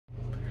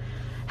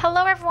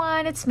Hello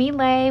everyone, it's me,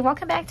 Lay.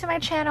 Welcome back to my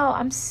channel.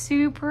 I'm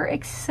super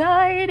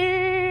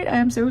excited.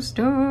 I'm so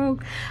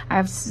stoked. I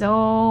have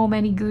so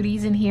many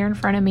goodies in here in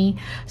front of me.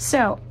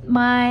 So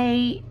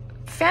my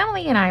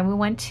family and I, we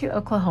went to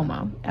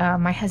Oklahoma.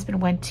 My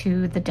husband went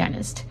to the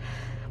dentist.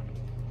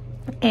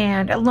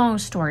 And a long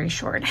story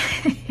short,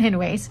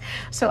 anyways,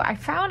 so I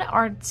found an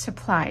art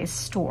supplies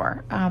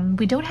store.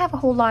 We don't have a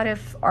whole lot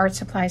of art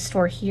supplies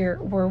store here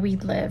where we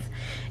live.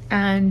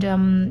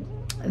 And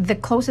the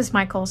closest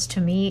Michael's to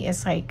me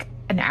is like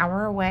an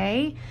hour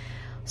away.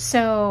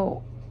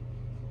 So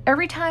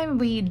every time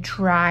we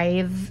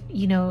drive,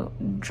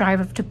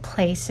 drive up to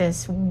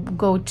places,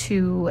 go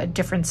to a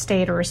different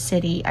state or a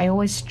city, I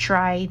always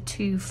try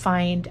to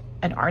find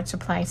an art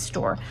supply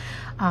store.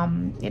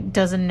 It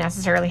doesn't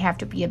necessarily have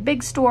to be a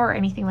big store or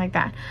anything like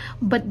that.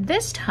 But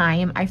this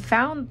time I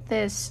found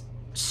this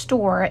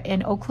store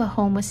in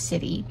Oklahoma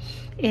City.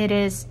 It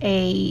is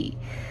a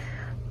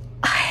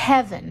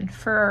heaven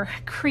for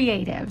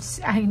creatives.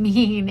 I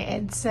mean,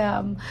 it's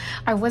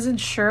I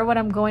wasn't sure what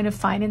I'm going to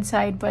find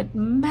inside, but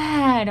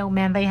man, oh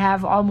man, they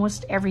have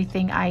almost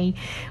everything I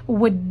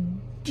would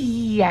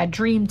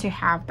dream to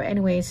have. But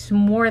anyways,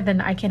 more than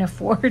I can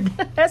afford.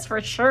 That's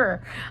for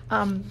sure.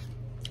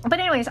 But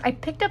anyways, I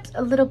picked up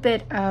a little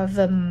bit of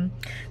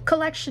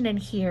collection in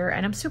here,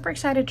 and I'm super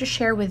excited to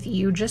share with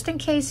you, just in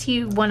case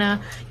you want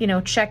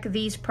to, check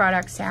these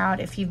products out.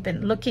 If you've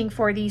been looking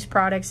for these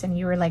products and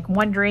you were like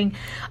wondering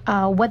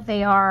what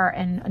they are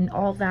and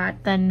all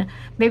that, then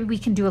maybe we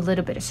can do a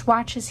little bit of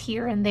swatches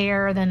here and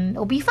there. Then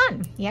it'll be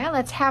fun. Yeah,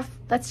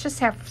 let's just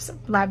have some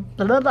blah,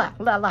 blah, blah,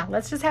 blah, blah.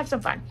 Let's just have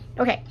some fun.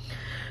 Okay,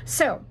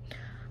 so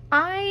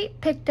I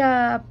picked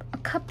up a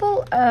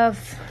couple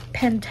of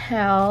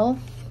Pentel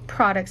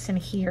products in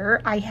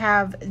here. I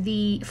have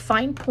the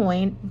fine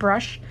point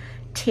brush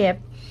tip.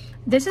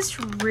 This is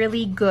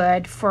really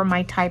good for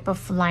my type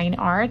of line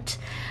art.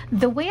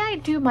 The way I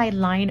do my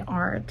line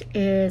art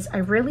is I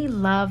really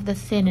love the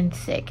thin and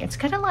thick. It's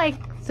kind of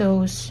like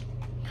those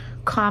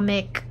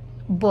comic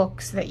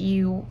books that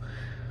you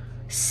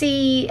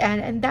see,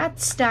 and that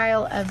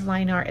style of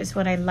line art is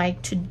what I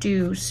like to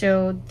do.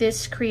 So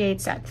this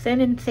creates that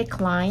thin and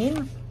thick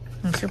line.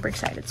 I'm super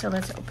excited. So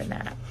let's open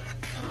that up.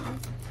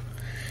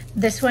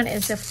 This one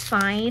is a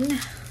fine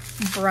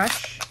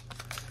brush.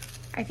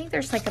 I think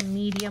there's like a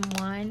medium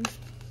one.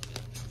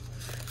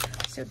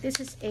 So this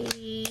is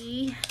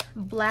a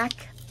black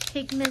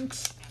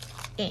pigment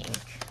ink.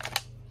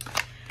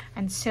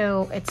 And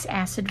so it's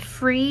acid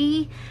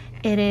free.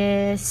 It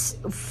is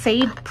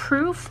fade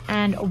proof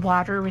and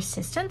water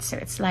resistant. So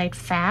it's light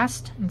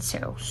fast and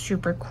so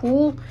super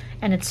cool.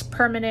 And it's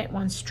permanent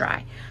once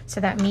dry.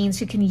 So that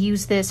means you can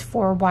use this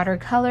for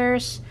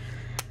watercolors,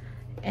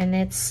 and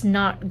it's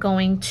not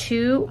going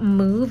to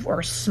move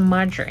or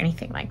smudge or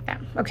anything like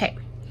that. Okay,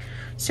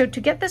 so to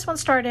get this one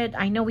started,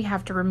 I know we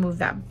have to remove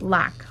that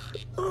black.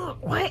 Ugh,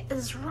 what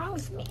is wrong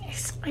with me?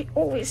 I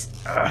always,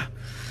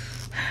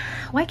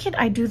 why can't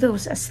I do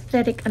those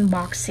aesthetic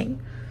unboxing?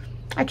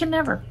 I can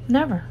never.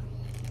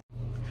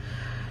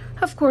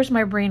 Of course,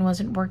 my brain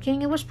wasn't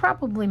working. It was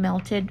probably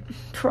melted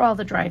for all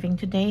the driving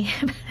today.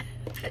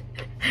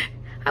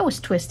 I was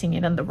twisting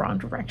it in the wrong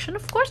direction.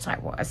 Of course I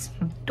was.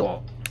 Duh.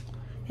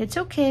 It's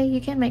okay,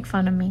 you can make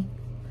fun of me.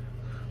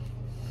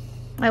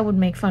 I would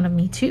make fun of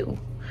me too.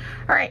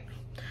 All right,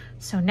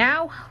 so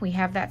now we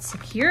have that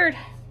secured.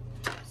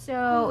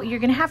 So you're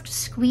gonna have to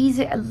squeeze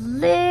it a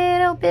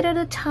little bit at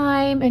a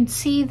time and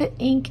see the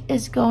ink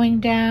is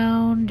going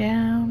down,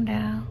 down,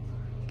 down,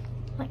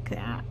 like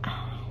that.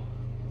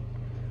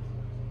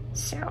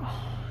 So,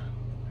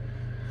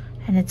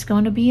 and it's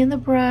going to be in the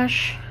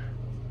brush.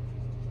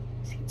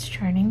 See, it's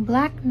turning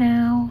black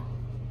now.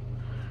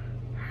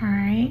 All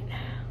right.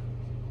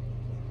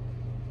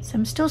 So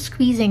I'm still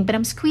squeezing, but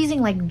I'm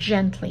squeezing like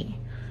gently.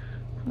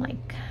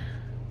 Like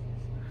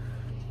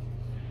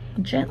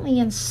gently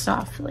and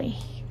softly.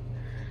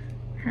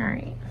 All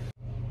right.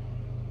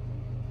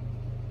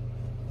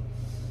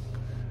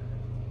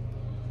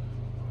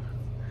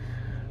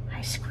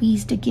 I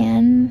squeezed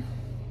again.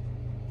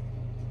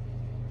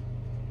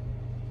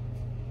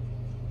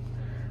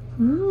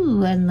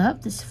 Ooh, I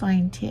love this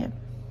fine tip.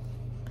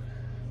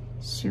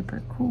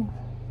 Super cool.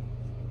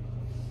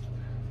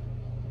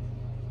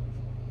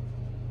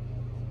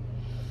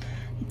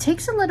 It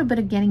takes a little bit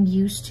of getting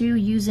used to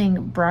using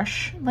a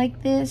brush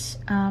like this,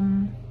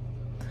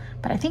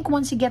 but I think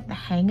once you get the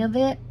hang of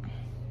it,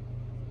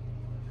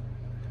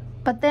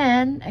 but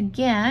then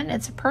again,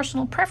 it's a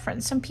personal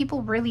preference. Some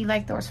people really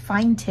like those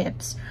fine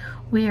tips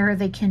where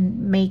they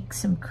can make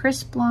some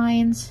crisp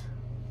lines,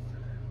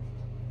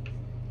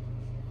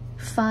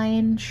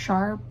 fine,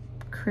 sharp,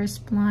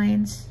 crisp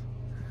lines.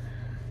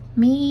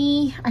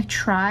 Me, I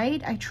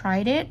tried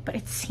it, but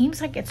it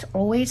seems like it's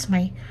always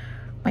my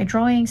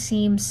drawing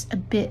seems a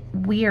bit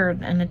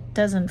weird and it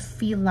doesn't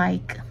feel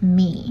like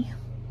me.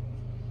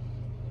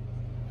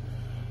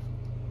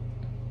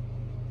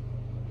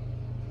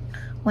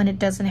 When it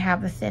doesn't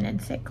have a thin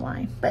and thick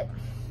line. But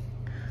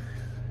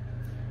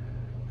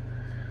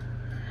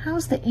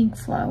how's the ink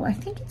flow? I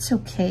think it's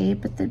okay,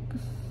 but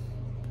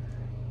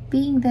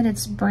being that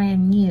it's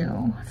brand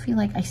new, I feel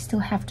like I still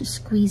have to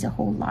squeeze a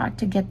whole lot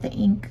to get the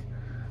ink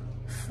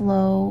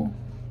flow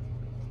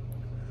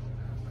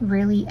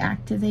really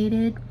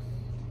activated.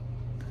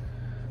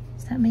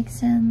 Does that make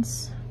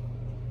sense?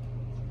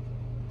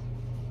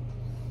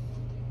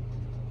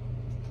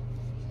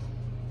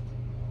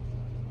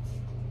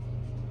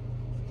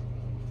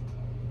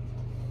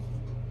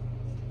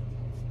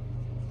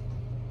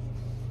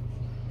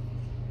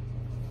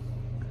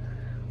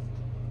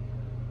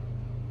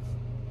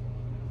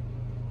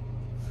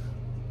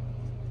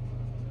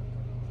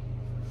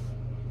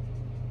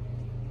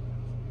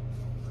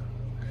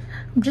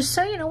 Just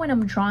so you know, when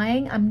I'm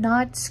drawing, I'm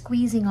not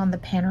squeezing on the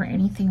pen or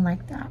anything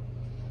like that.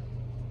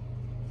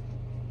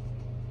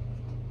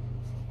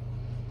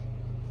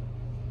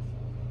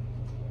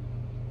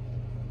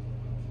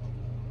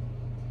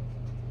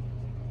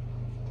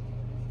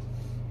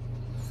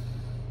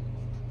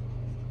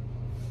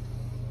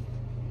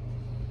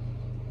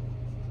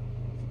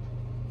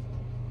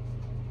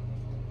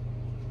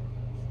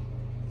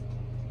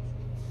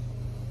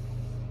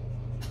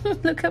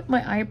 Look at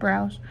my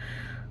eyebrows.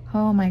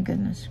 Oh my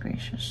goodness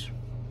gracious.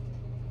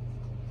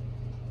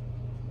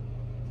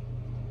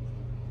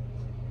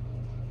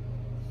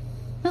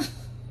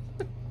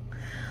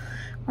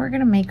 We're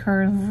gonna make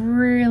her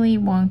really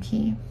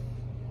wonky.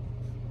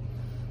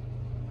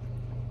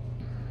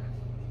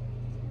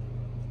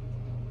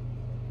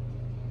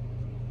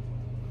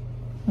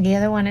 The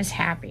other one is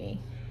happy.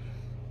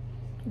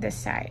 This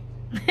side.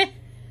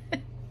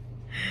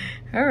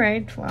 All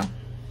right, well,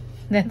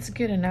 that's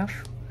good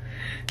enough.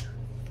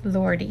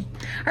 Lordy.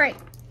 All right.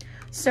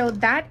 So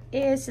that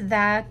is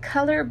the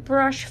color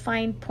brush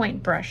fine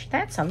point brush.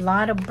 That's a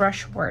lot of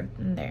brush word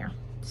in there.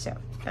 So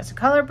that's a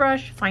color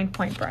brush, fine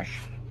point brush.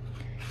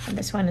 And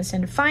this one is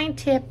in fine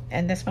tip,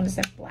 and this one is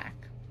in black.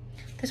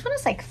 This one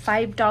is like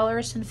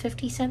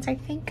 $5.50, I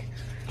think.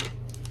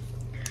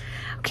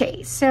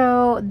 Okay,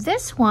 so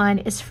this one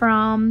is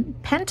from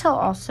Pentel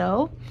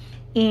also.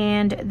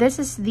 And this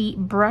is the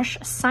brush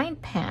sign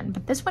pen,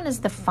 but this one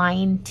is the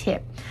fine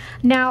tip.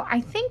 Now,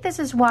 I think this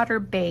is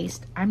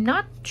water-based. I'm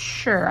not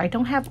sure. I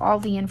don't have all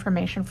the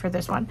information for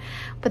this one,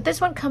 but this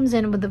one comes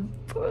in with a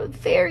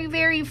very,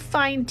 very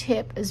fine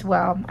tip as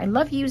well. I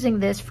love using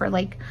this for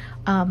like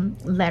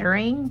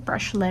lettering,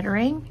 brush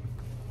lettering.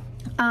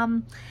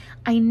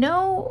 I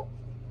know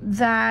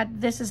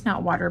that this is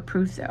not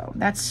waterproof though.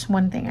 That's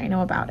one thing I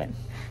know about it.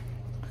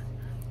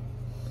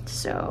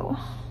 So...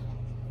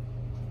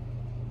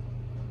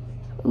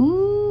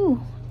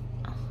 ooh,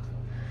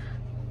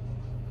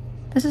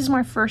 this is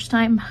my first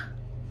time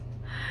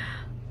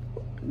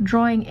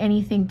drawing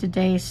anything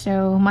today,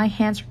 so my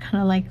hands are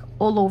kind of like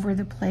all over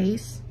the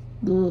place.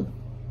 Ugh.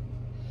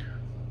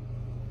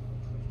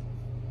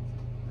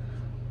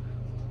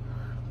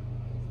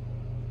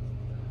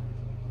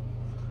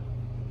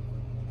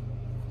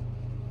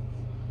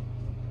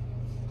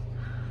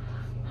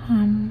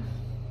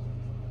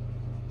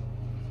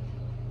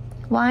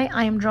 Why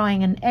I am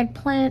drawing an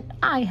eggplant,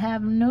 I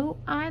have no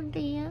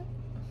idea.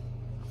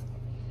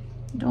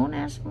 Don't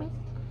ask me.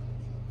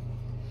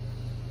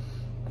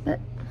 But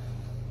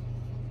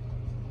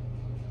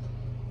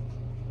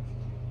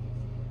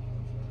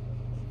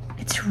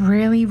it's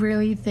really,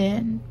 really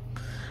thin.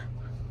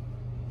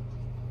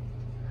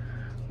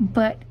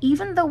 But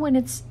even though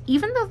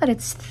that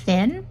it's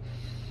thin,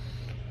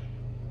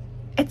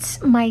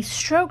 my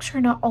strokes are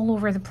not all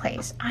over the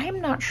place.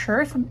 I'm not sure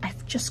if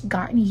I've just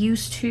gotten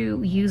used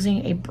to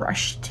using a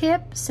brush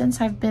tip since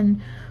I've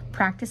been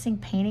practicing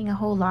painting a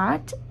whole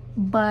lot,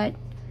 but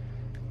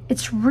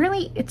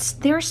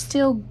there's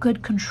still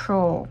good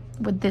control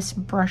with this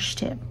brush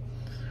tip.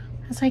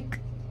 It's like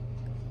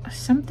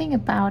something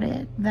about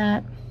it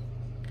that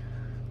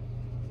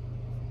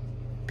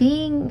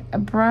being a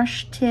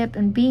brush tip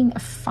and being a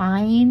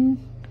fine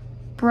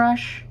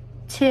brush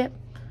tip,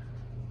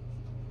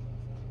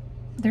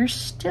 there's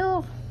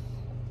still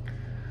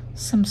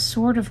some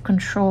sort of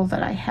control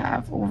that I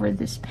have over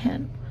this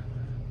pen.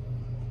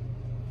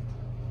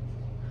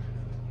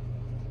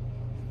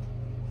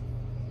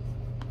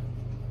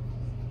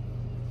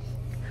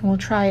 And we'll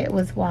try it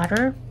with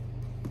water.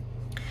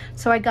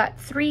 So I got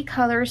 3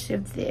 colors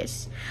of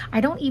this.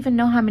 I don't even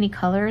know how many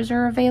colors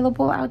are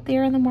available out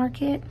there in the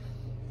market.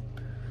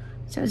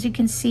 So as you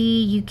can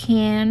see, you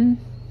can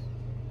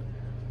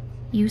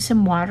use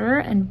some water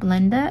and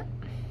blend it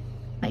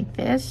like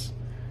this.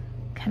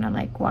 Kind of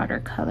like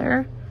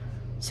watercolor,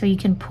 so you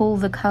can pull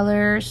the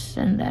colors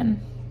and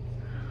then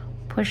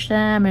push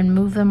them and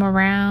move them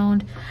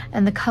around,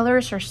 and the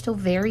colors are still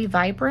very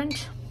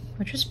vibrant,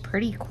 which is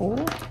pretty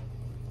cool.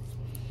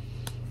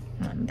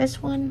 And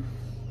this one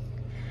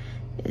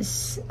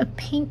is a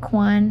pink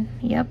one.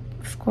 Yep,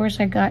 of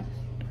course I got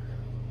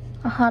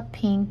a hot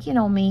pink. You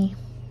know me,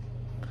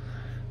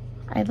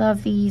 I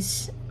love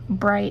these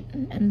bright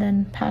and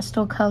then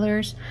pastel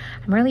colors.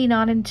 I'm really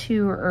not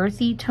into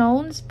earthy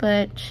tones,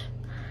 but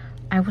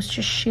I was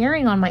just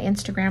sharing on my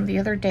Instagram the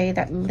other day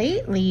that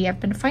lately I've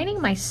been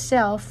finding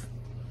myself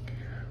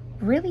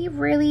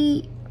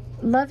really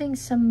loving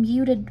some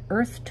muted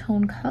earth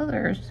tone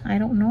colors. I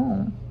don't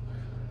know.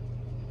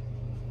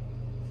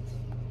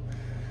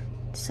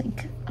 It's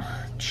like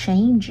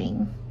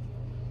changing.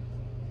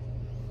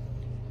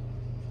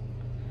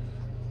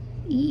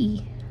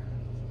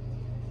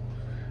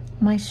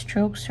 My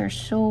strokes are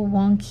so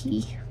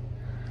wonky.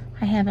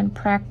 I haven't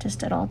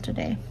practiced at all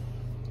today.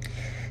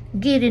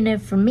 Good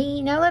enough for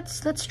me. Now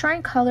let's try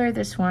and color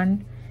this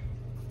one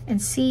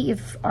and see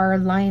if our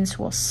lines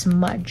will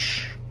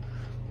smudge,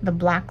 the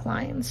black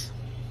lines.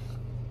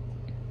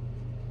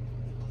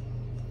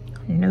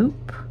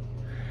 Nope.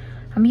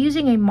 I'm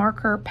using a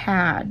marker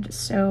pad,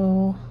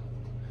 so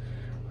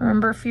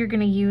remember, if you're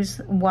going to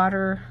use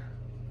water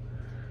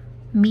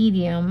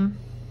medium,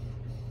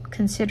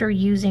 consider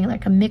using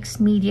like a mixed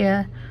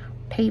media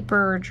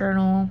paper or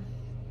journal.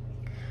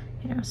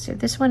 You know, so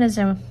this one is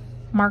a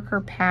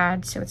marker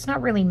pad, so it's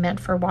not really meant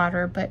for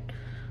water, but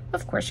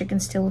of course you can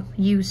still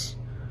use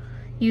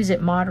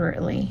it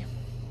moderately.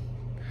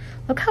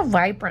 Look how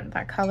vibrant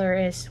that color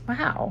is.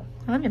 Wow,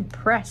 I'm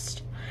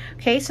impressed.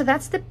 Okay, so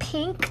that's the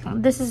pink.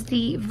 This is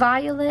the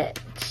violet,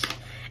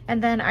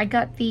 and then I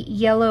got the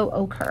yellow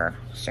ochre.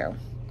 So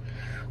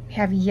we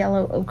have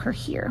yellow ochre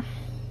here.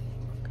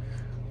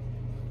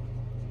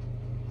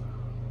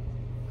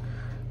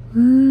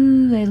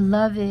 Ooh, I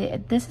love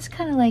it. This is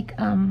kind of like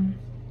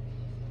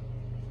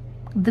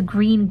the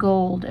green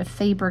gold of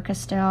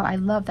Faber-Castell. I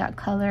love that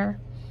color,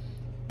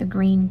 the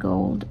green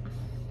gold.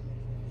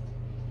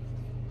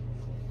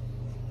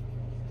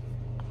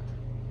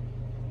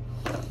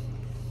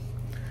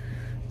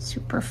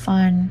 Super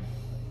fun.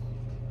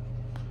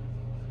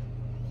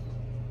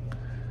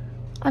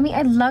 I mean,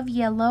 I love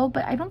yellow,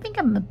 but I don't think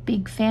I'm a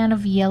big fan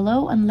of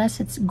yellow unless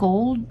it's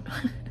gold.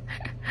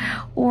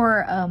 Or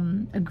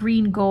a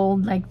green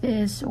gold like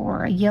this,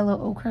 or a yellow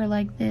ochre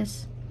like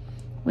this,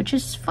 which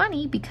is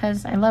funny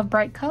because I love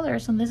bright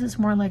colors, and this is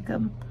more like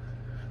a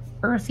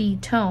earthy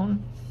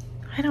tone.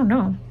 I don't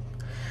know,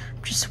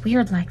 I'm just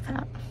weird like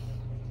that.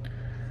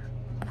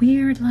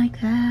 Weird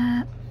like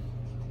that.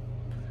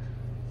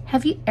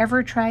 Have you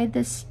ever tried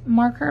this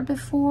marker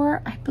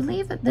before? I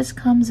believe that this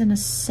comes in a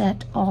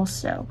set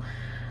also.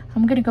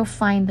 I'm gonna go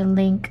find the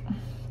link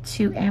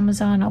to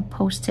Amazon. I'll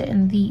post it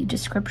in the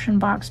description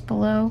box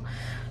below.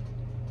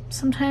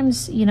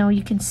 Sometimes, you know,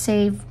 you can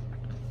save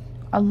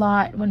a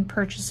lot when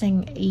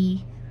purchasing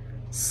a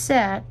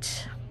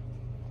set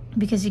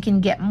because you can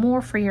get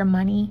more for your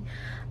money.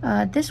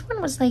 This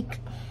one was like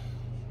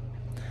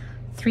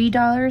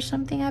 $3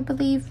 something, I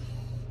believe,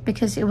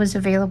 because it was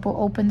available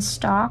open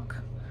stock.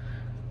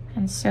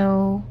 And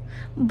so,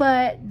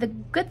 but the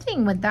good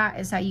thing with that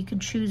is that you can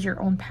choose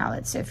your own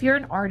palette. So if you're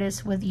an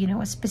artist with, you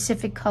know, a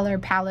specific color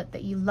palette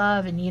that you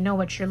love and you know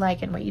what you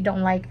like and what you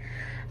don't like,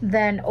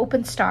 then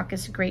open stock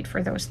is great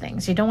for those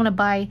things. You don't want to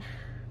buy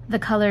the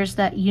colors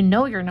that you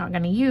know you're not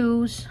going to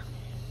use.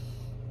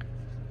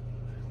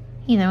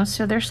 You know,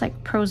 so there's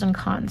like pros and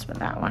cons with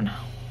that one.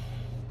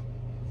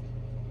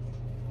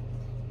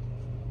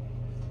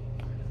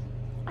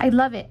 I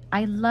love it.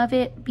 I love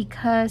it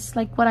because,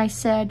 like what I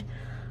said,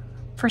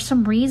 for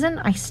some reason,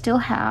 I still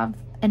have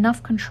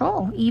enough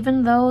control,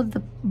 even though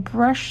the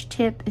brush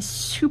tip is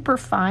super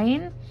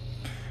fine,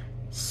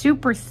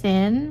 super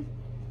thin,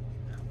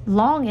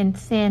 long and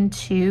thin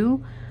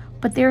too,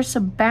 but there's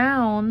a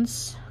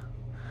bounce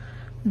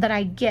that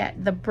I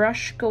get. The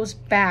brush goes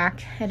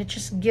back and it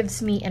just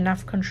gives me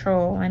enough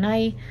control, and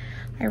I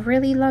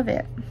really love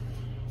it.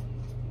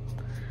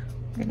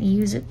 I'm gonna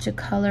use it to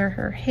color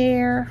her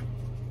hair.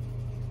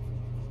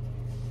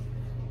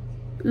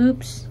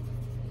 Oops.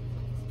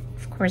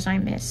 Of course I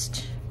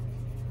missed.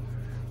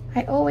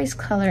 I always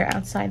color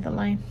outside the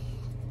line.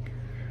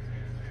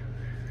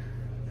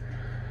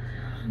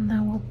 And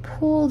then we'll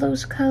pull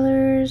those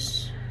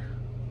colors.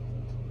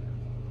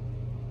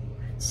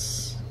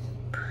 It's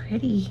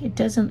pretty. It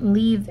doesn't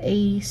leave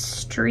a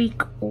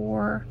streak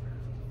or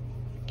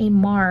a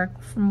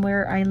mark from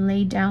where I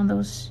lay down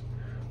those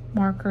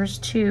markers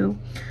too.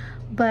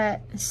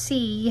 But see,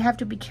 you have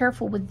to be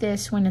careful with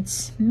this when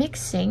it's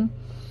mixing,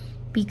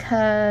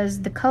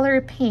 because the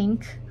color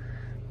pink,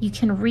 you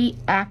can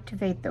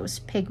reactivate those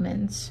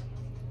pigments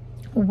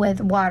with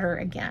water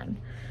again.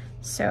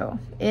 So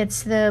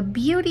it's the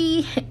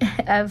beauty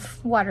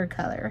of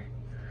watercolor.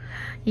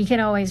 You can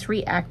always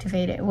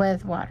reactivate it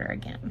with water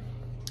again.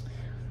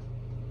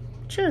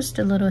 Just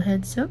a little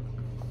heads up.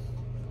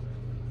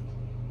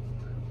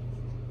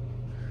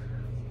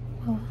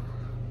 We'll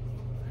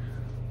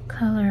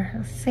color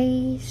her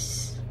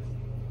face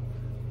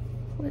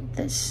with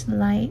this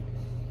light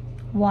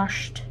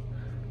washed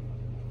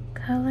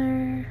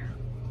color.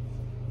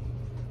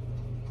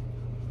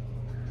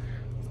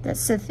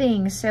 That's the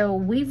thing. So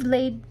we've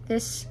laid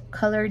this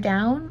color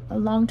down a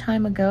long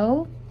time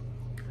ago,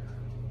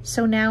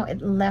 so now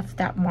it left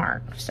that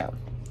mark. So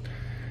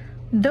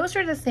those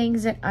are the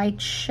things that I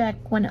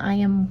check when I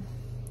am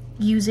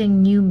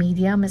using new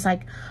medium. Is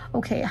like,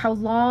 okay, how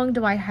long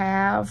do I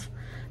have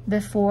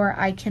before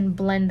I can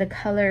blend the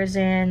colors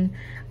in,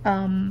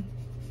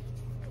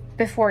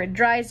 before it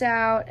dries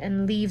out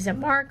and leaves a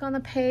mark on the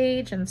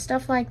page and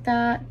stuff like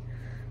that.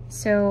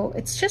 So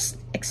it's just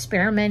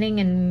experimenting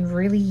and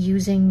really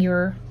using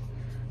your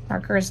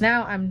markers.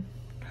 Now I'm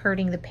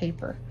hurting the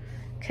paper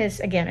because,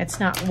 again, it's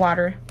not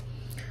water.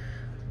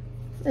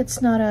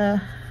 It's not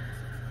a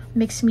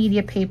mixed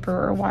media paper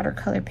or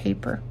watercolor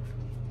paper.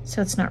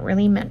 So it's not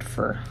really meant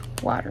for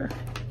water.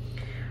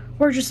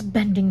 We're just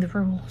bending the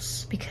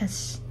rules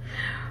because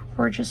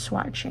we're just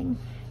swatching.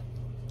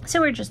 So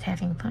we're just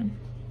having fun.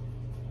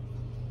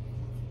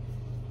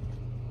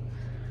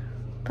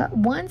 But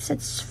once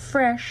it's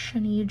fresh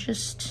and you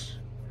just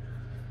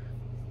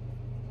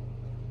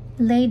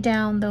lay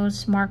down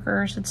those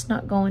markers, it's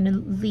not going to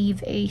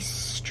leave a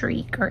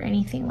streak or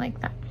anything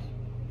like that.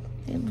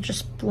 It'll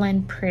just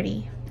blend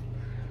pretty.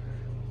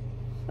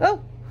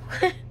 Oh,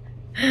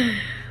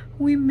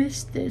 we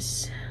missed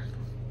this.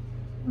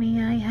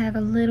 May I have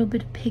a little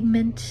bit of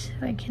pigment?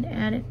 I can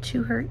add it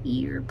to her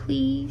ear,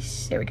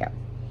 please. There we go.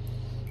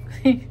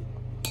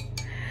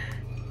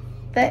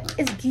 That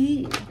is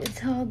good.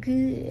 It's all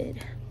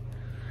good.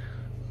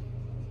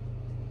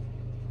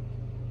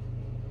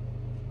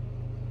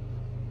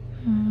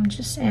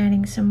 Just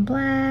adding some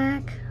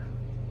black.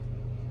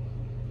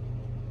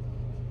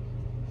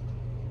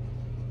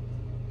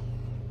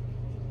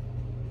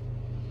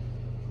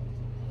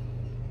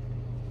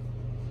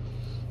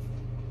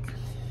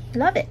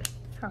 Love it.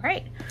 All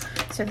right.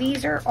 So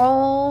these are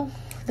all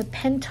the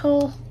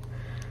Pentel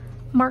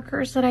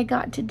markers that I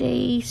got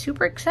today.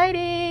 Super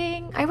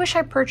exciting. I wish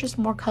I purchased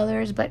more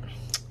colors, but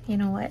you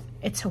know what?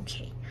 It's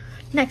okay.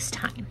 Next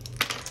time.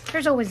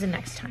 There's always a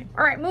next time.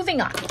 All right,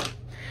 moving on.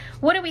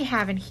 What do we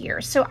have in here?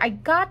 So I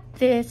got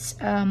this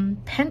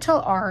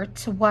Pentel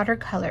Art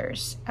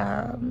watercolors.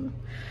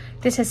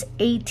 This is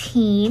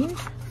 18.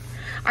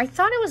 I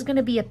thought it was going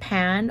to be a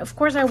pan. Of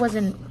course, I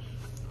wasn't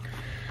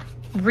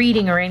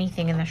reading or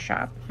anything in the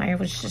shop. I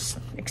was just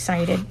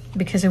excited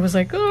because it was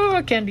like, oh,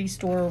 a candy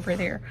store over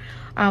there.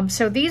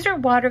 So these are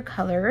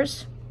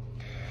watercolors.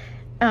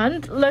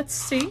 And let's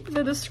see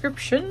the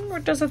description.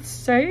 What does it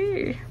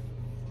say?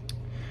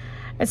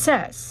 It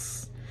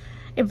says,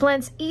 it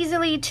blends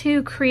easily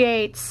to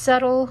create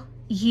subtle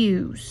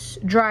hues,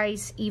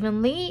 dries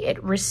evenly,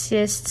 it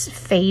resists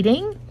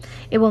fading,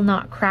 it will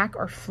not crack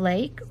or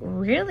flake.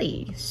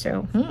 Really?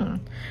 So,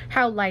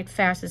 how light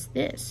fast is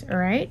this? All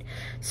right.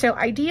 So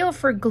ideal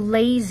for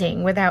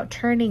glazing without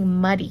turning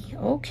muddy.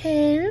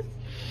 Okay.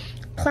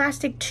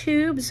 Plastic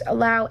tubes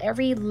allow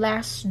every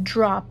last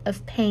drop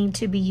of paint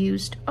to be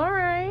used. All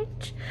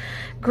right.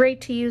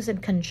 Great to use in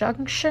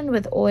conjunction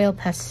with oil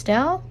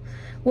pastel,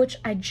 which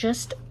I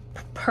just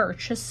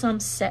purchased some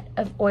set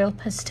of oil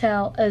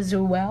pastel as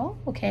well.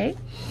 Okay.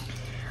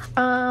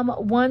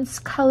 Once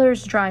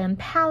colors dry on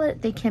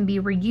palette, they can be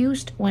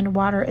reused when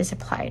water is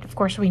applied. Of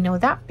course, we know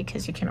that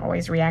because you can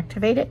always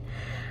reactivate it.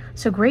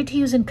 So great to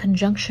use in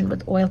conjunction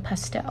with oil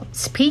pastel.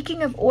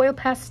 Speaking of oil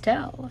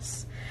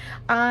pastels,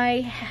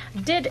 I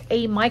did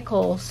a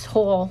Michael's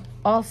haul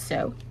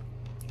also,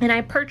 and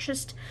I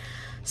purchased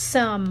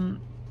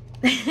some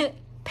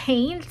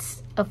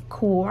paints, of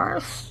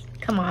course.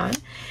 Come on.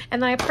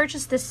 And I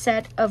purchased this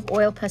set of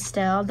oil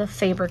pastel, the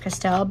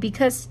Faber-Castell,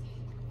 because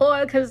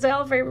oil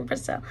pastel,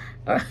 Faber-Castell,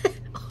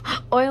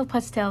 oil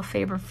pastel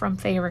from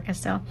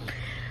Faber-Castell.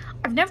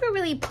 I've never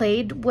really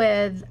played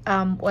with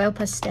oil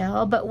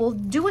pastel, but we'll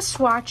do a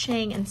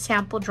swatching and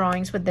sample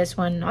drawings with this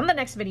one on the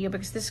next video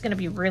because this is going to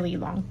be really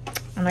long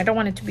and I don't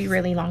want it to be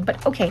really long.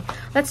 But okay,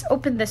 let's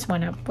open this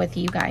one up with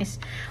you guys.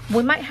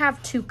 We might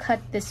have to cut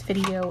this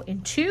video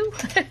in two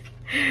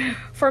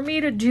for me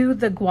to do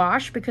the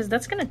gouache because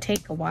that's going to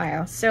take a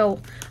while.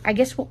 So I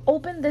guess we'll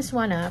open this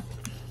one up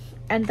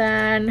and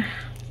then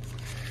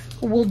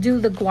we'll do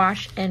the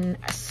gouache in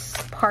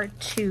part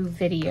 2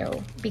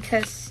 video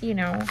because, you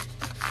know,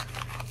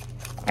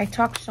 I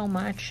talk so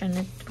much and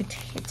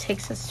it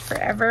takes us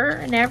forever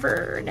and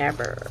ever and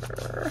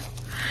ever.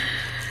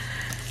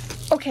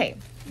 Okay,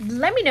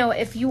 let me know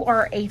if you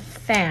are a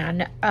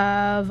fan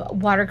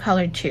of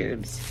watercolor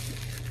tubes.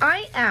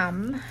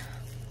 I'm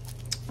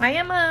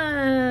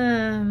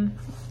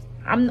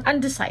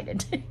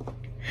undecided.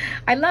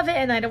 I love it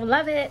and I don't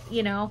love it,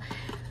 you know.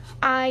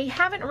 I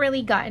haven't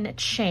really gotten a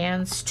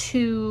chance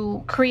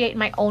to create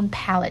my own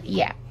palette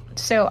yet.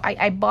 So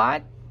I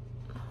bought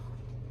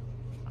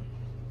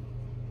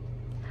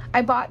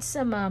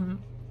some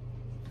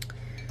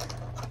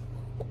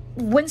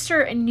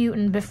Winsor &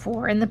 Newton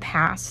before in the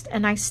past,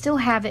 and I still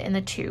have it in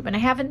the tube, and I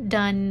haven't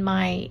done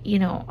my, you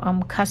know,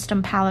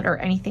 custom palette or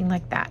anything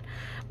like that.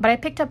 But I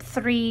picked up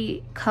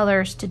 3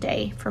 colors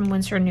today from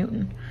Winsor &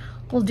 Newton.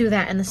 We'll do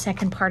that in the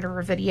second part of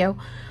our video.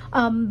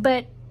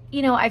 But,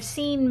 you know, I've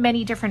seen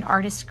many different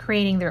artists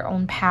creating their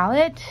own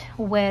palette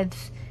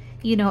with,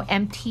 you know,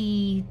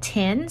 empty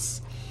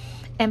tins,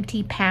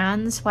 empty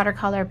pans,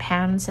 watercolor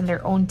pans, and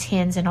their own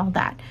tins and all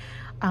that.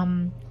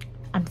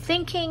 I'm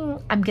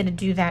thinking I'm gonna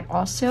do that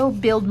also,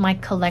 build my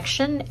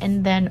collection,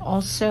 and then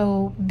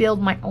also build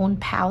my own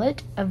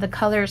palette of the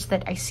colors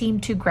that I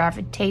seem to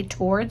gravitate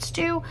towards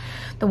the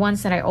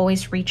ones that I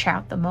always reach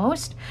out the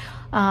most.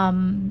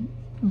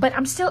 but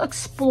I'm still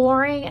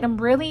exploring, and I'm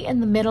really in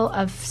the middle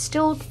of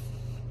still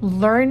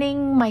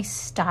learning my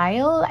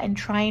style and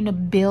trying to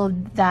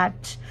build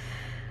that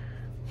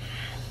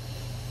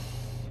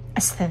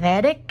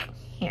aesthetic,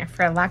 yeah,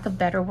 for lack of a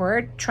better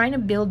word, trying to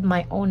build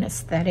my own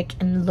aesthetic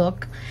and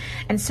look.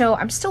 And so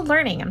I'm still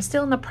learning, I'm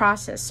still in the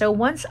process. So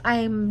once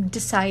I'm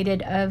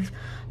decided of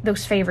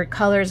those favorite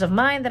colors of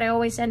mine that I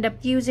always end up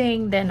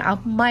using, then I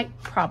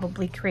might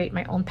probably create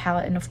my own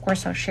palette, and of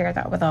course I'll share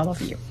that with all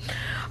of you.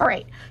 All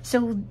right,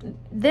 so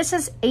this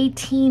is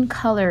 18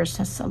 colors.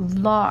 That's a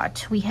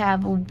lot. We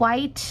have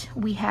white,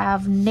 we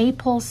have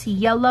Naples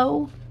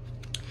yellow,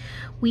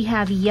 we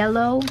have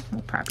yellow.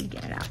 We'll probably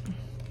get it out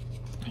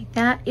like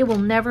that. It will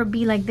never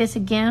be like this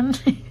again.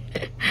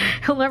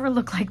 It'll never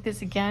look like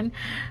this again.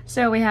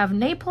 So we have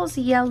Naples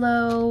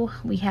yellow,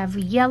 we have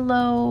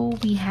lemon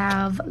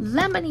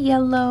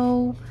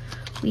yellow,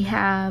 we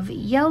have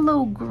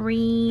yellow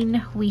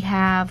green, we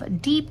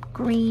have deep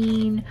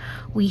green,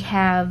 we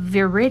have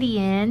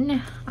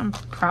Viridian. I'm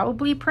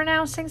probably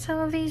pronouncing some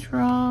of these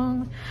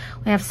wrong.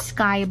 We have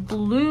sky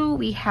blue,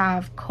 we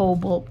have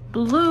cobalt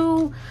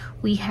blue,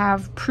 we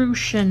have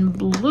Prussian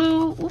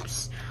blue,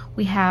 oops,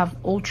 we have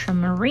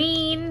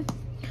ultramarine,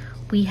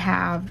 we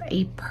have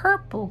a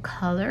purple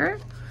color,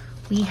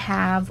 we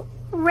have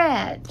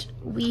red,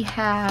 we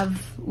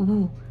have,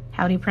 ooh,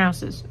 how do you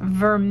pronounce this?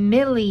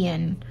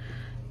 Vermilion.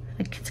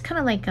 It's kind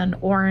of like an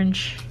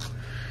orange,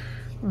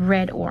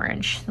 red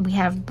orange. We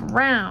have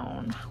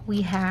brown,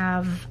 we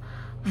have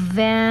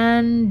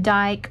Van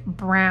Dyke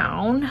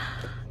brown,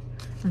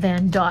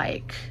 Van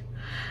Dyke.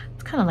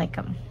 It's kind of like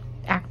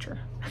actor,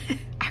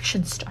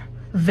 action star,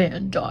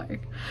 Van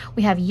Dyke.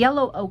 We have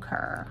yellow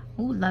ochre.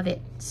 Ooh, love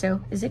it. So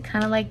is it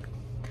kind of like,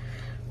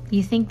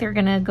 you think they're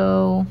gonna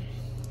go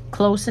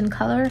close in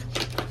color,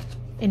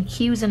 in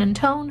hues and in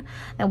tone?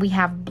 Then we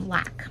have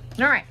black.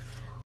 All right.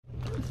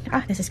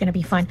 Ah, this is gonna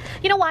be fun.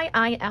 You know why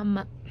I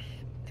am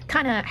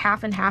kind of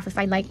half and half if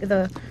I like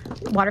the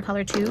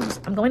watercolor tubes?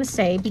 I'm going to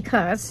say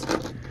because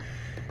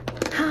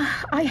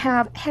I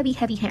have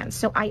heavy hands,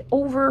 so I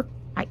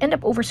end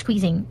up over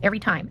squeezing every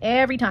time.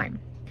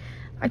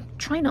 I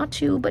try not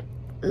to, but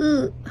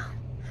it's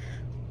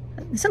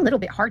a little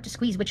bit hard to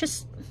squeeze, which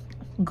is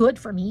good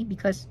for me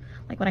because,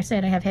 like what I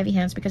said, I have heavy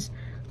hands, because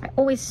I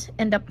always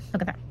end up,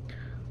 look at that,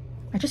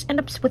 I just end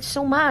up with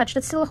so much.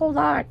 That's still a whole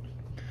lot.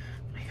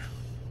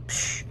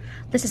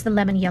 This is the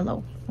lemon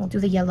yellow. We'll do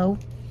the yellow.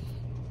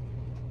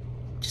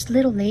 Just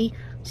little lay.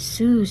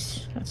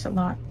 Zeus. That's a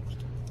lot.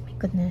 My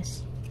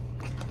goodness.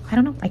 I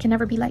don't know. I can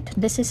never be light.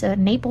 This is a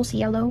Naples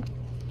yellow.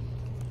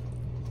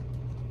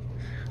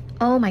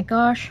 Oh my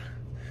gosh.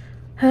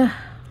 I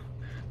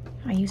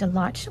use a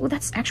lot. Oh,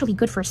 that's actually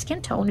good for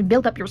skin tone. You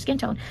build up your skin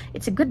tone.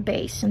 It's a good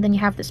base. And then you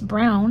have this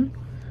brown.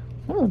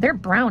 Oh, their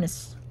brown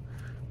is,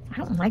 I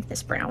don't like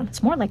this brown.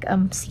 It's more like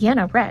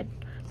sienna red.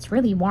 It's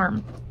really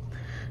warm.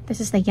 This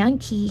is the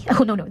Yankee.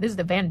 Oh, no, this is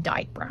the Van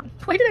Dyke brown.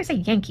 Why did I say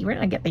Yankee? Where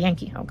did I get the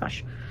Yankee? Oh,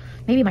 gosh.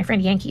 Maybe my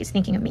friend Yankee is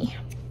thinking of me.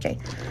 Okay.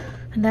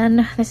 And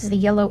then this is the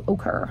yellow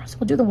ochre. So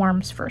we'll do the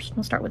warms first.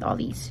 We'll start with all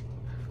these.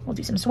 We'll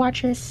do some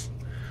swatches.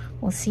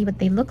 We'll see what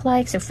they look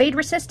like. So fade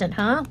resistant,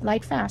 huh?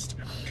 Light fast.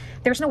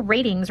 There's no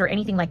ratings or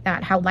anything like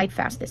that, how light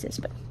fast this is,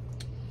 but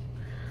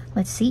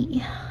let's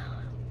see.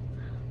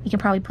 We can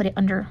probably put it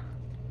under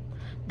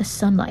the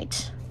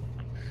sunlight.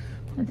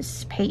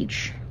 This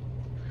page.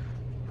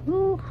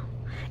 Ooh.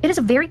 It is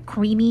a very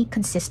creamy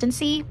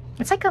consistency.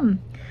 It's like I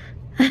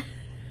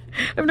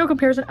have no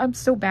comparison. I'm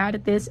so bad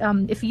at this.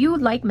 If you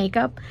like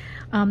makeup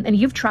and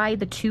you've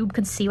tried the tube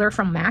concealer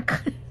from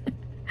MAC,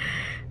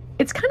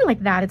 it's kind of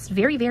like that. It's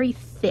very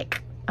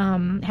thick.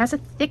 It has a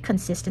thick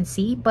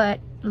consistency, but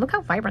look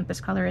how vibrant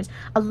this color is.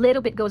 A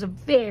little bit goes a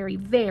very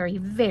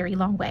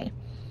long way.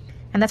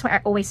 And that's why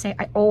I always say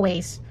I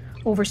always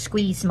over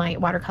squeeze my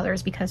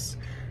watercolors, because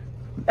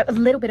a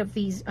little bit of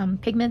these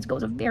pigments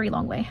goes a very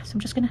long way. So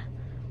I'm just gonna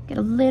get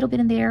a little bit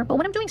in there. But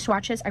when I'm doing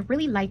swatches, I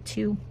really like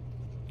to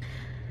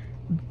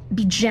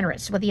be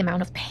generous with the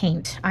amount of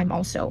paint I'm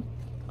also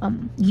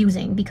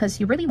using, because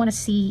you really want to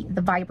see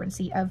the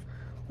vibrancy of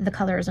the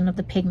colors and of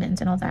the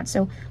pigments and all that.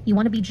 So you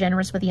want to be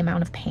generous with the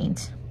amount of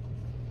paint.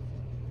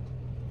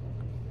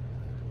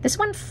 This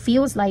one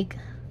feels like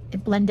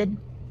it blended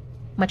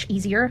much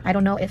easier. I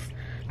don't know if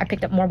I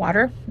picked up more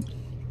water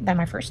than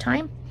my first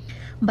time,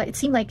 but it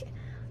seemed like,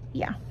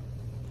 yeah.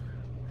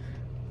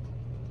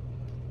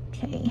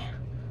 Okay.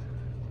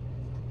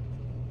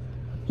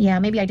 Yeah,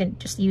 maybe I didn't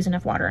just use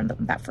enough water in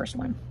that first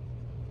one,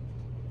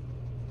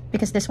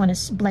 because this one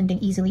is blending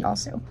easily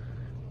also.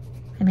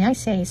 And may I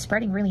say,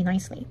 spreading really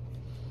nicely.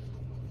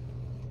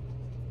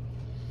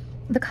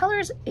 The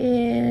colors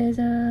is,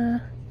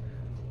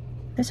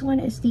 this one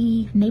is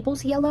the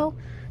Naples yellow.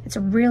 It's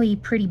a really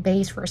pretty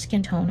base for a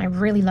skin tone. I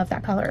really love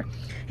that color.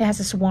 It has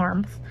this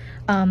warmth.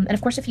 And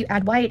of course, if you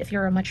add white, if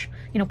you're a much,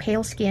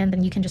 pale skin,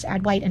 then you can just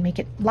add white and make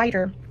it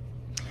lighter.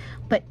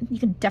 But you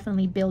can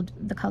definitely build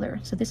the color.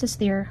 So this is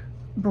their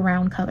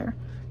brown color.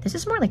 This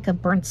is more like a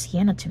burnt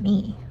sienna to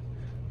me.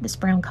 This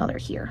brown color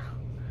here.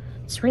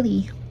 It's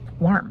really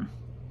warm.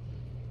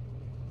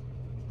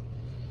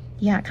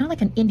 Yeah, kind of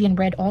like an Indian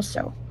red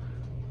also.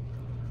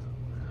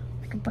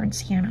 Like a burnt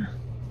sienna.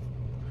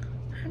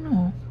 I don't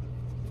know.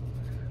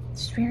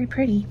 It's very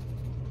pretty.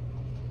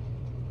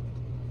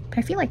 But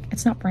I feel like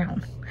it's not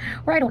brown.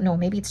 Or I don't know,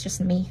 maybe it's just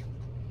me.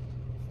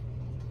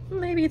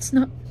 Maybe it's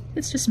not,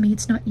 it's just me,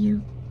 it's not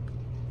you.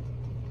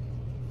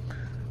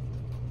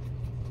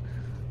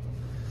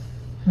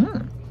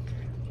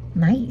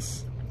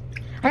 Nice.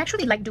 I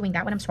actually like doing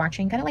that when I'm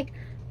swatching. Kind of like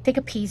take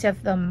a piece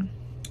of the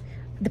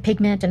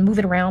pigment and move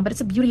it around, but it's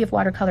the beauty of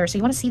watercolor, so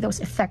you want to see those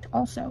effect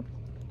also.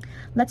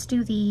 Let's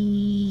do the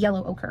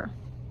yellow ochre.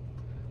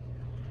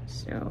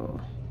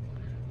 So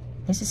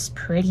this is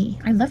pretty.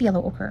 I love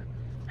yellow ochre.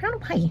 I don't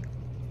know why.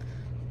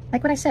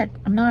 Like what I said,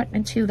 I'm not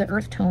into the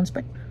earth tones,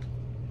 but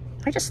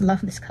I just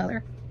love this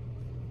color.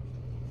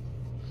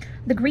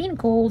 The green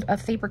gold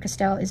of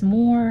Faber-Castell is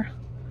more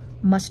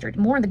mustard,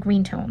 more in the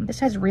green tone. This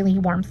has really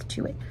warmth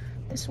to it,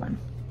 this one.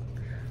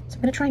 So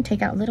I'm going to try and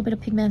take out a little bit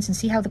of pigments and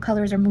see how the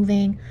colors are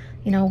moving,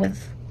 you know,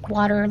 with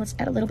water. Let's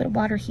add a little bit of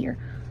water here.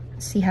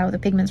 See how the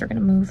pigments are going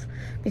to move,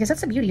 because that's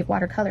the beauty of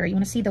watercolor. You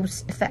want to see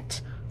those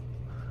effects.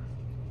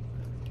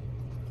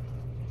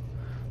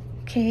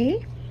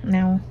 Okay,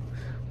 now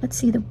let's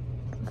see the,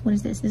 what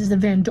is this? This is the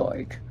Van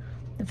Dyke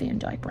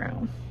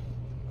brown.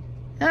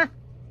 Ah,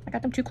 I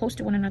got them too close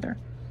to one another.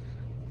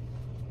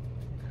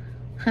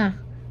 Huh.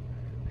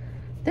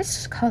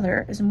 This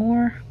color is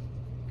more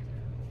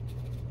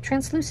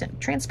translucent,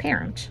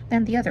 transparent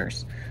than the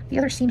others. The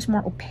other seems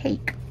more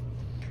opaque.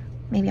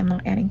 Maybe I'm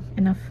not adding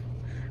enough.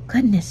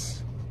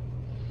 Goodness.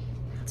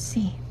 Let's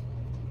see.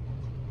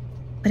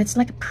 But it's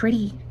like a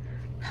pretty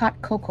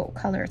hot cocoa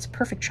color. It's a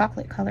perfect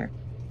chocolate color.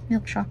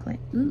 Milk chocolate.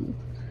 Ooh.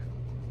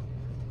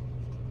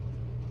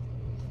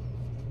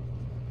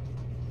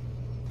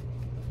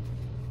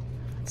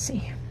 Let's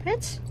see.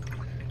 It's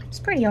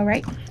pretty all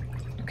right.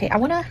 Okay, I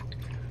want to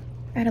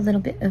add a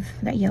little bit of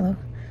that yellow.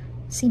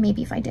 See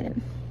maybe if I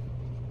didn't.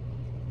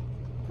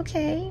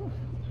 Okay.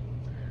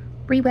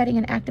 Re-wetting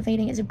and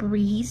activating is a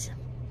breeze.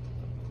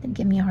 Didn't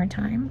give me a hard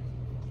time.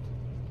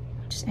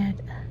 I'll just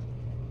add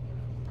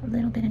a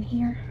little bit in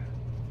here.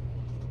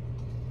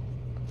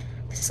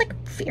 This is like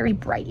very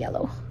bright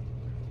yellow.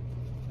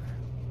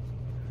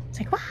 It's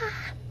like, wow.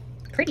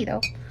 Pretty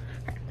though.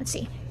 All right, let's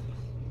see.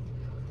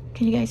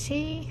 Can you guys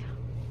see?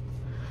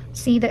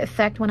 See the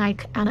effect when I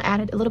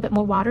added a little bit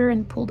more water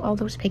and pulled all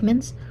those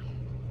pigments?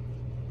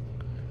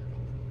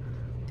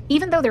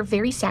 Even though they're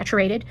very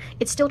saturated,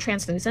 it's still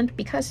translucent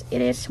because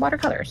it is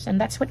watercolors, and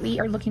that's what we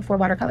are looking for.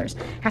 Watercolors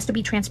has to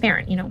be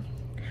transparent, you know.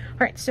 All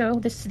right, so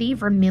this is the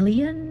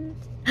vermilion.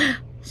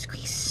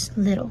 Squeeze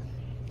little.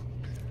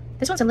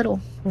 This one's a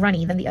little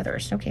runny than the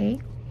others. Okay.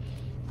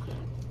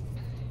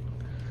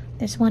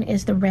 This one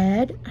is the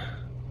red.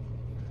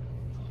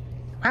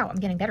 Wow, I'm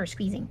getting better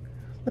squeezing.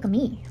 Look at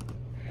me.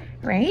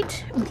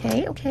 Right?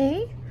 Okay,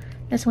 okay.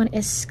 This one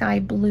is sky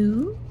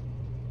blue.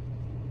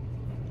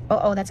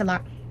 Oh, that's a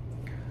lot.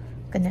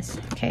 Goodness.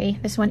 Okay,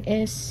 this one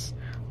is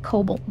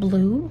cobalt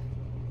blue.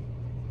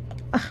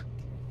 Ah.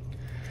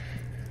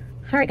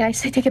 All right,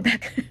 guys, I take it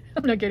back.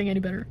 I'm not getting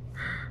any better.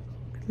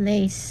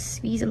 Lace,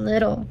 squeeze a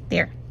little.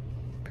 There.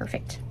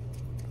 Perfect.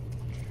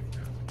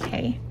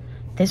 Okay,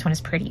 this one is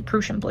pretty.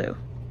 Prussian blue.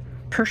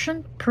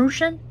 Prussian?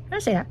 How do I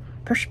say that?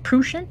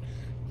 Prussian?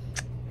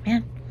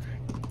 Man.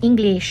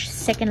 English,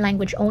 second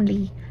language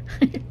only.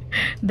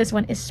 This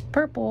one is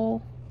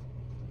purple.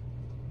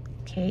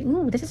 Okay,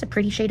 ooh, this is a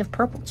pretty shade of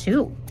purple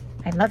too.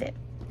 I love it.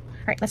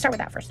 All right, let's start with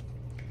that first.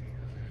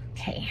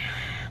 Okay,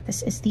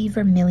 this is the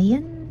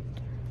vermilion.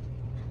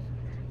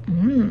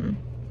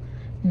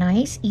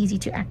 Nice, easy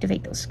to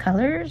activate those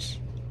colors.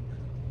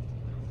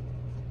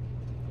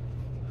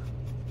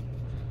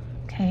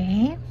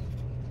 Okay.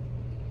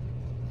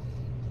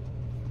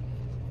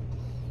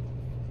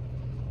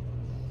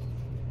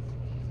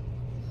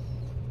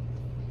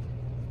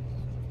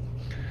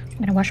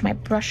 I'm gonna wash my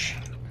brush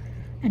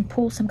and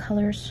pull some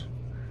colors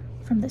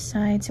from the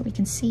side so we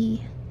can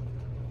see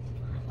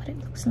what it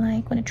looks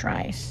like when it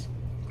dries.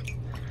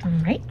 All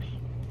right.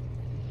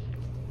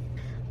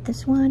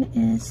 This one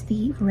is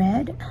the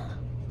red.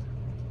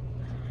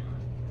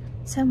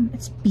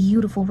 It's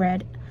beautiful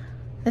red.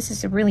 This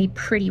is a really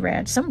pretty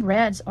red. Some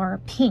reds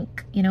are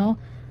pink, you know.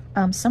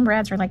 Some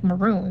reds are like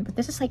maroon, but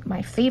this is like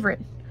my favorite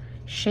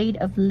shade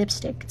of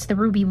lipstick. It's the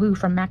Ruby Woo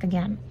from MAC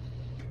Again.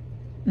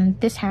 And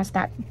this has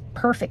that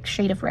perfect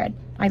shade of red.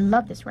 I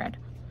love this red.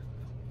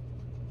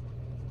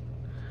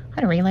 I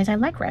didn't realize I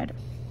like red.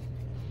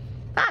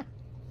 Ah!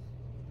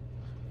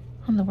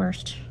 I'm the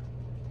worst.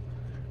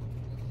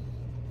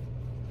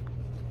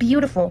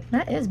 Beautiful.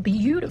 That is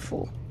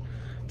beautiful.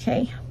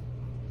 Okay.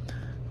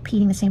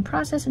 Repeating the same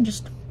process and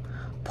just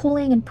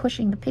pulling and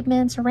pushing the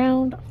pigments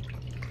around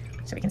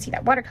so we can see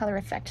that watercolor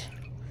effect.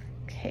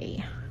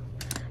 Okay.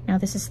 Now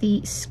this is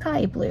the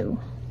sky blue.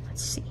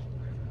 Let's see.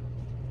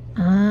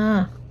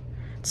 Ah,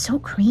 it's so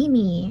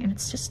creamy and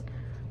it's just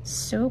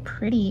so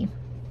pretty.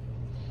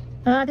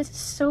 This is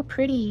so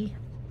pretty.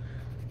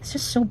 It's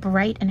just so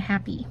bright and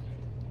happy.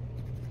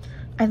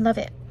 I love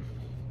it.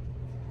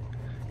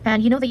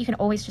 And you know that you can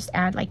always just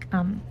add like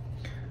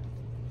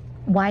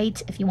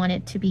white. If you want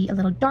it to be a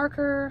little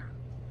darker,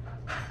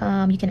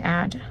 you can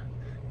add,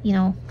 you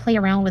know, play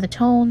around with the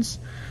tones.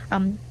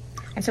 And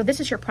so this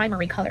is your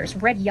primary colors,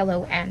 red,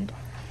 yellow, and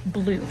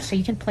blue. So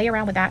you can play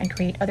around with that and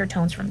create other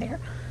tones from there.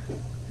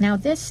 Now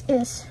this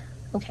is,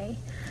 okay,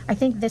 I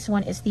think this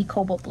one is the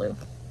cobalt blue.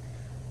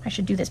 I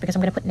should do this because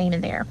I'm going to put name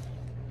in there.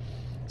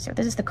 So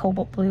this is the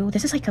cobalt blue.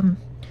 This is like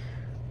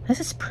this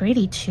is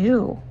pretty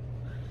too.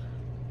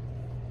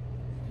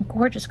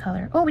 Gorgeous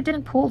color. Oh, we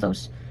didn't pull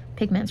those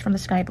pigments from the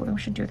sky blue. We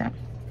should do that.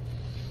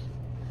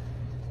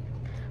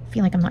 I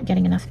feel like I'm not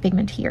getting enough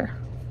pigment here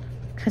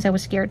because I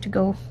was scared to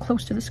go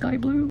close to the sky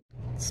blue.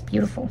 It's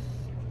beautiful.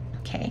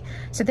 Okay,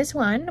 so this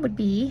one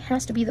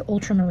has to be the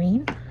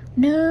ultramarine.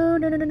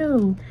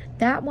 No.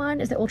 That one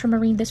is the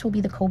ultramarine. This will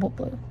be the cobalt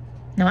blue.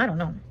 No, I don't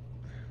know.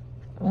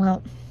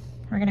 Well,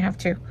 we're gonna have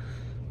to.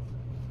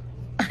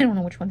 I don't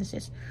know which one this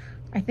is.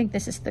 I think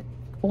this is the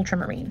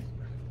ultramarine.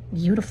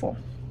 Beautiful.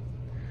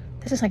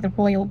 This is like the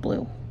royal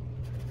blue.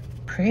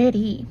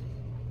 Pretty.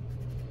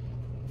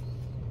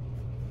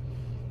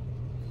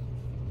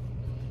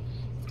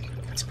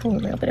 Let's pull a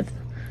little bit of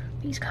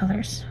these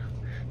colors.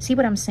 See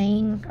what I'm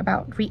saying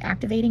about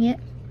reactivating it?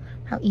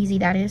 How easy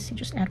that is. You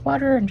just add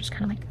water and just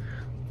kind of like,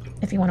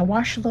 if you want a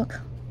wash look,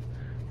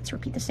 let's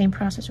repeat the same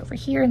process over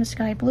here in the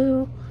sky blue.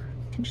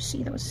 You can just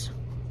see those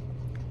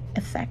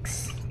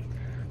effects.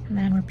 And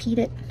then repeat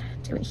it,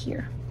 do it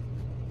here.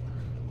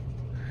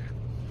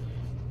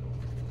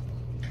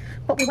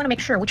 But we want to make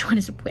sure which one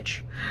is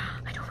which.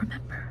 I don't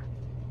remember.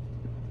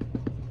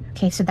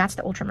 Okay, so that's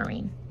the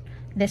ultramarine.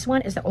 This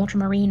one is the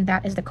ultramarine.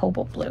 That is the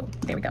cobalt blue.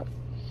 There we go.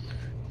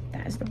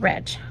 That is the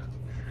red.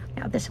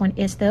 Now this one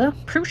is the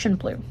Prussian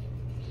blue.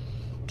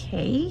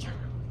 Okay.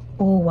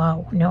 Oh,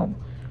 wow. No.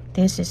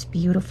 This is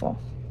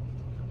beautiful.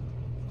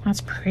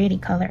 That's pretty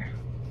color.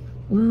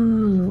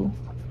 Ooh.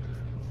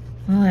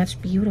 Oh, that's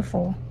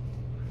beautiful.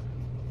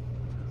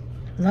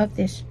 Love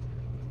this.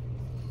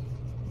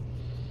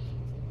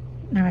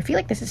 Now I feel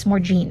like this is more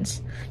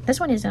jeans. This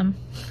one is I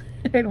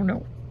don't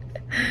know.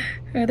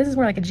 This is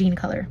more like a jean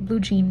color, blue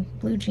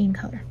jean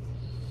color.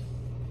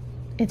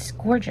 It's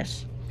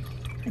gorgeous.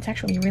 It's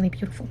actually really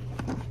beautiful.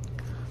 I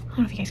don't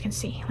know if you guys can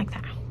see like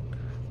that.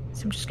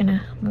 So I'm just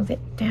gonna move it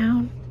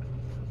down.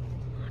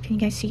 Can you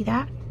guys see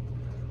that?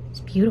 It's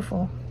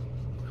beautiful.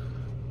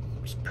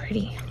 It's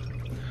pretty.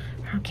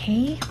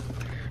 Okay.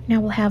 Now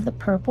we'll have the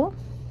purple.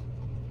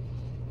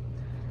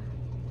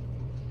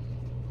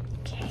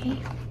 Okay.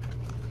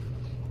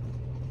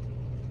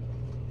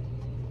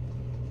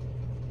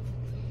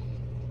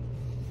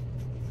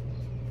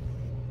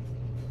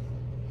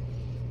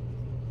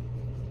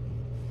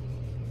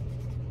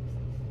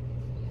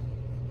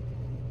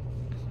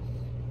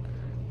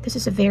 This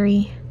is a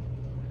very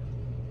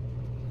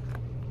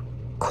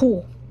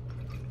cool,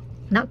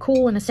 not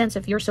cool in the sense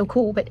of you're so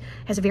cool, but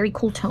has a very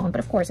cool tone. But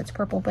of course it's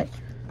purple, but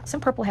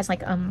some purple has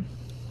like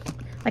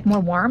more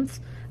warmth,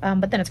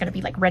 but then it's gonna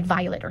be like red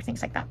violet or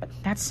things like that. But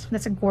that's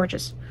a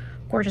gorgeous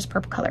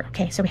purple color.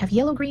 Okay, so we have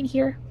yellow green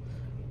here.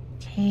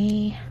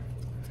 Okay,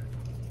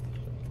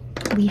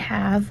 we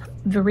have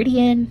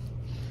Viridian.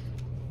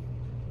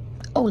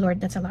 Oh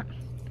Lord, that's a lot.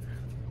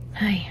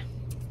 Hi.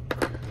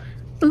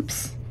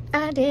 Oops.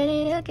 I did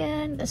it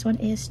again. This one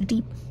is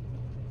deep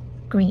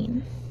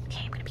green.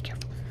 Okay, I'm gonna be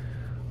careful.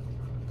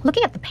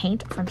 Looking at the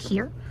paint from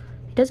here,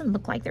 it doesn't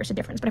look like there's a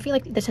difference, but I feel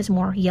like this has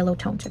more yellow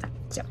tone to that.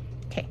 So,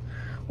 okay,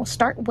 we'll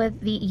start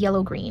with the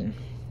yellow green.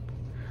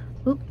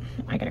 Oop,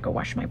 I gotta go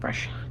wash my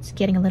brush. It's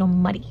getting a little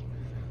muddy.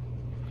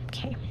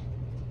 Okay.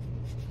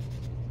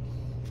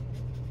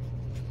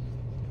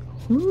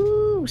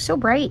 Ooh, so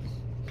bright.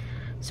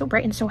 So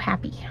bright and so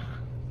happy.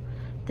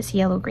 This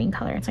yellow green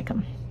color, it's like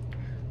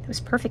this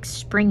perfect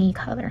springy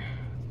color,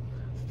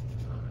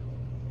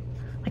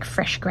 like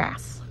fresh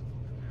grass.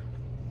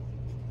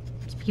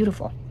 It's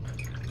beautiful.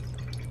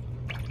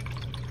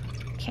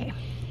 Okay.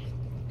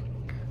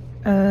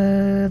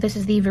 This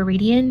is the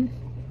Viridian.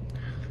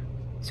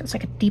 So it's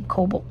like a deep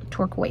cobalt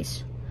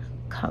turquoise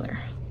color.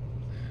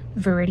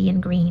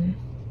 Viridian green.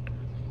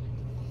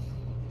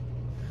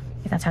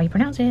 If that's how you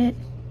pronounce it.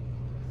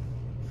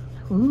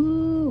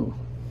 Ooh.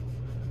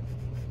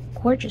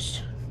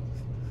 Gorgeous.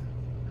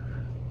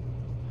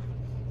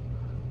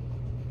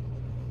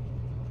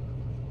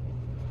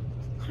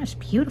 That's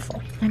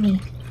beautiful. Let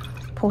me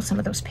pull some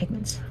of those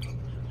pigments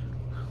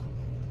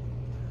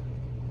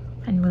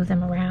and move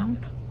them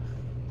around.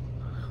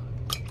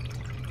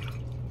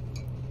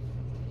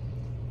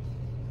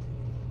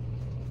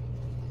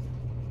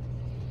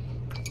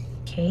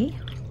 Okay.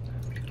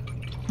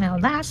 Now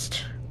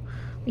last,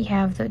 we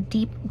have the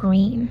deep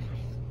green.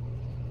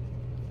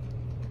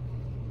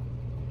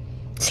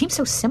 It seems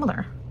so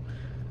similar.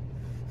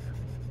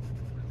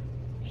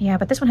 Yeah,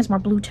 but this one has more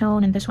blue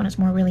tone and this one is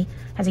more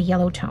has a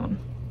yellow tone.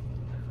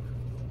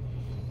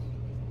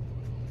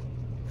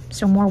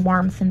 So more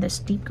warmth in this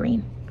deep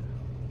green.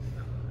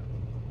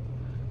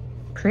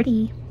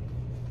 Pretty.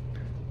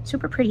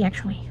 Super pretty,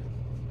 actually.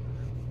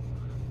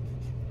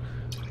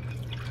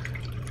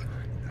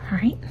 All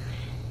right.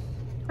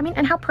 I mean,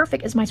 and how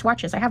perfect is my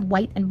swatches? I have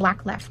white and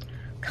black left.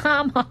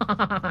 Come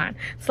on.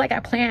 It's like I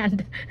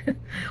planned.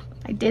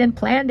 I didn't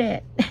plan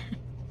it.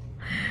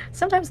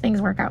 Sometimes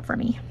things work out for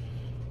me.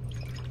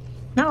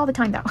 Not all the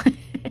time though.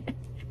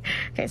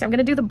 Okay, so I'm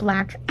gonna do the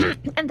black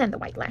and then the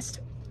white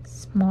last.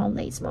 Small.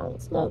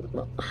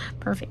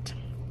 Perfect.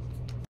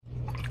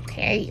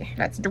 Okay,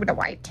 let's do the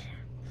white.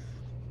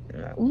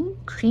 Ooh,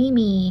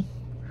 creamy.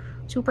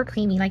 Super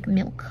creamy, like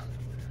milk.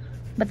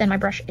 But then my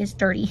brush is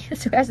dirty,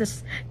 so it has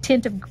this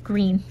tint of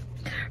green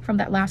from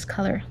that last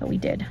color that we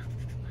did.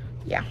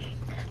 Yeah.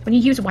 When you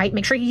use white,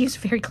 make sure you use a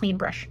very clean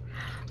brush.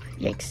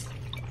 Yikes.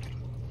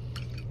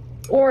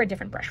 Or a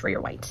different brush for your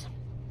white.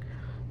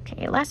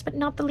 Okay, last but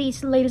not the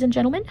least, ladies and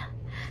gentlemen,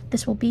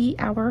 this will be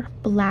our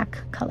black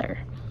color.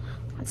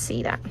 Let's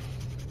see that.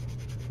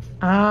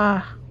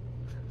 Ah,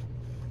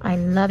 I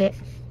love it.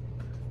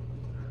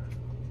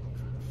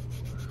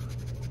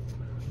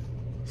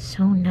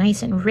 So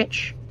nice and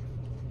rich.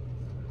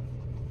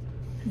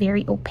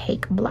 Very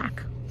opaque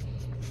black.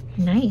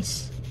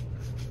 Nice.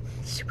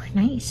 Super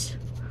nice.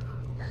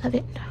 Love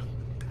it.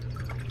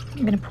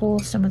 I'm gonna pull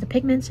some of the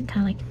pigments and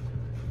kind of like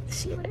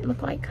see what it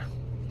look like.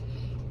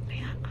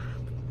 Yeah.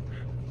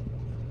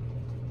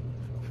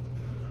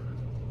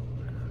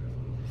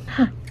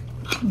 Huh.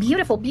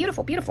 Beautiful,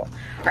 beautiful, beautiful.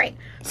 All right,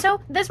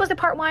 so this was the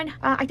part one.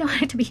 I don't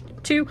want it to be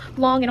too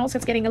long, and also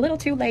it's getting a little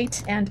too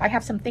late, and I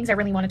have some things I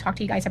really want to talk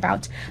to you guys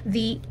about.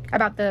 The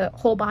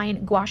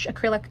Holbein gouache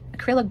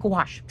acrylic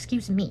gouache,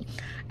 excuse me.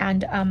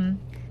 And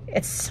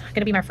it's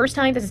gonna be my first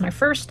time. This is my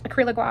first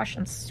acrylic gouache.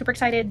 I'm super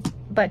excited,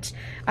 but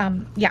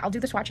yeah, I'll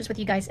do the swatches with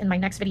you guys in my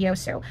next video.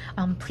 So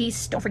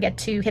please don't forget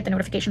to hit the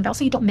notification bell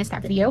so you don't miss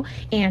that video.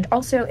 And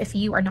also, if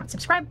you are not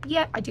subscribed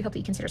yet, I do hope that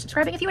you consider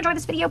subscribing. If you enjoyed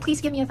this video, please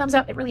give me a thumbs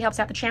up. It really helps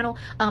out the channel.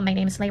 My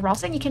name is Lay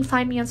Ralston. You can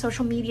find me on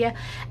social media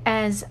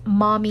as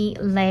Mommy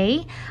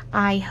Lay.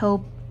 I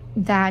hope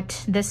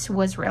that this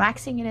was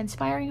relaxing and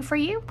inspiring for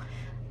you.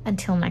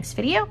 Until next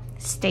video,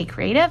 stay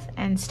creative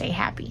and stay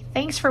happy.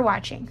 Thanks for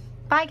watching.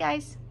 Bye,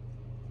 guys.